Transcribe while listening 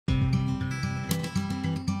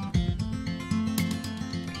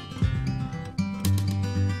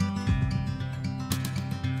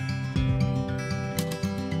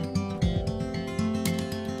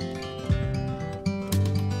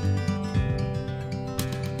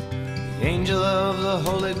Angel of the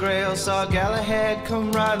Holy Grail saw Galahad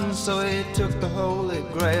come riding, so he took the Holy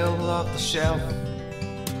Grail off the shelf.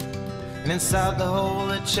 And inside the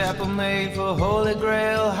holy chapel made for Holy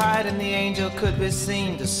Grail hiding, the angel could be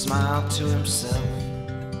seen to smile to himself.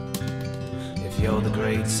 If you're the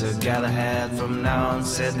great Sir Galahad from now on,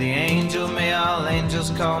 said the angel, may all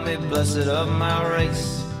angels call me blessed of my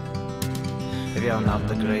race. If you're not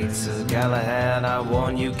the great Sir Galahad, I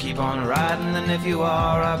warn you, keep on riding, and if you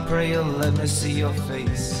are, I pray you'll let me see your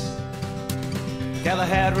face.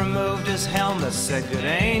 Galahad removed his helmet, said, good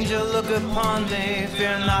angel, look upon me,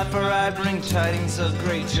 fear not, for I bring tidings of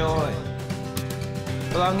great joy.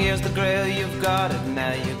 For long years the grail, you've got it,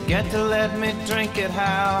 now you get to let me drink it,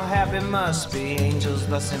 how happy must be angels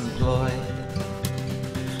thus employed.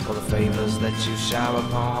 For the favors that you shower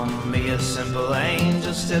upon me, a simple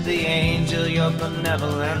angel, said the angel, your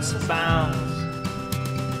benevolence abounds.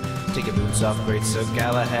 Take your boots off, great Sir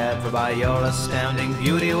Galahad, for by your astounding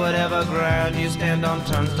beauty, whatever ground you stand on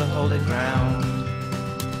turns to holy ground.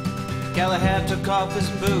 Galahad took off his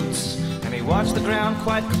boots, and he watched the ground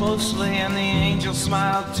quite closely, and the angel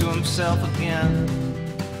smiled to himself again.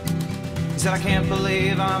 He said, I can't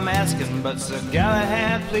believe I'm asking, but Sir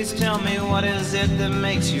Galahad, please tell me, what is it that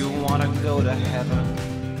makes you want to go to heaven?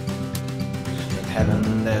 In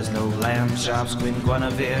heaven there's no lamb chops, Queen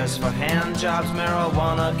Guinevere's for hand jobs,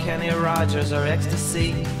 marijuana, Kenny Rogers, or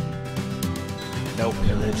ecstasy. No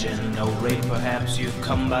pillaging, no rape, perhaps you've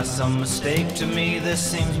come by some mistake. To me this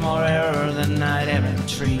seems more error than knight-errant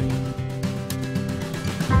tree.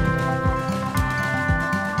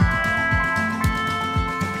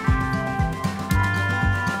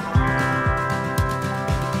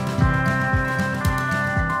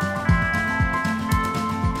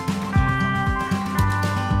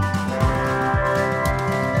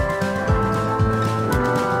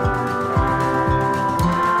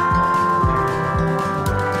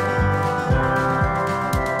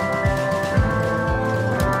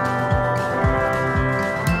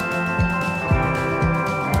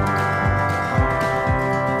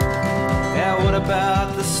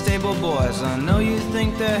 About the stable boys, I know you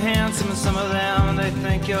think they're handsome, and some of them, they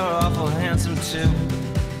think you're awful handsome too.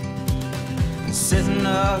 And sitting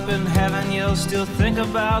up in heaven, you'll still think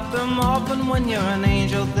about them often, when you're an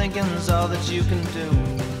angel, thinking's all that you can do.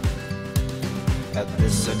 At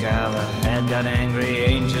this Sir Galahad got angry,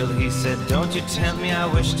 angel, he said, don't you tempt me, I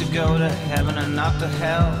wish to go to heaven and not to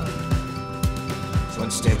hell. When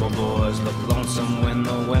stable boys look lonesome, when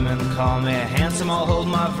the women call me handsome, I'll hold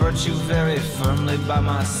my virtue very firmly by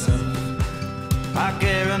myself. I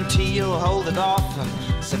guarantee you'll hold it often,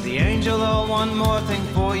 said the angel. Oh, one more thing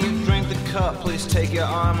before you drink the cup, please take your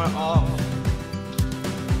armor off.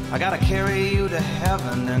 I gotta carry you to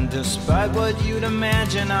heaven, and despite what you'd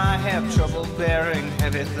imagine, I have trouble bearing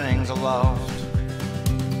heavy things aloft.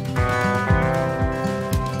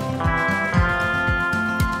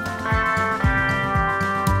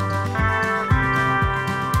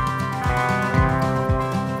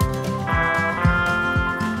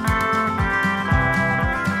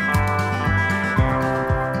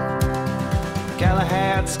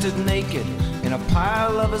 Galahad stood naked in a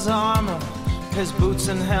pile of his armor, his boots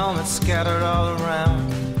and helmet scattered all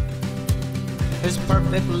around. His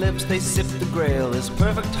perfect lips, they sipped the grail, his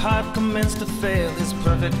perfect heart commenced to fail, his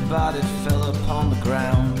perfect body fell upon the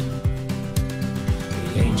ground.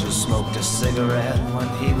 The angel smoked a cigarette when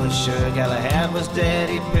he was sure Galahad was dead.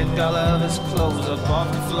 He picked all of his clothes up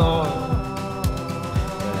off the floor.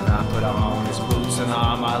 I put on his boots and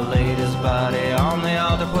armor, I laid his body on the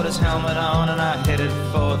altar, put his helmet on, and I headed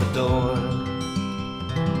for the door.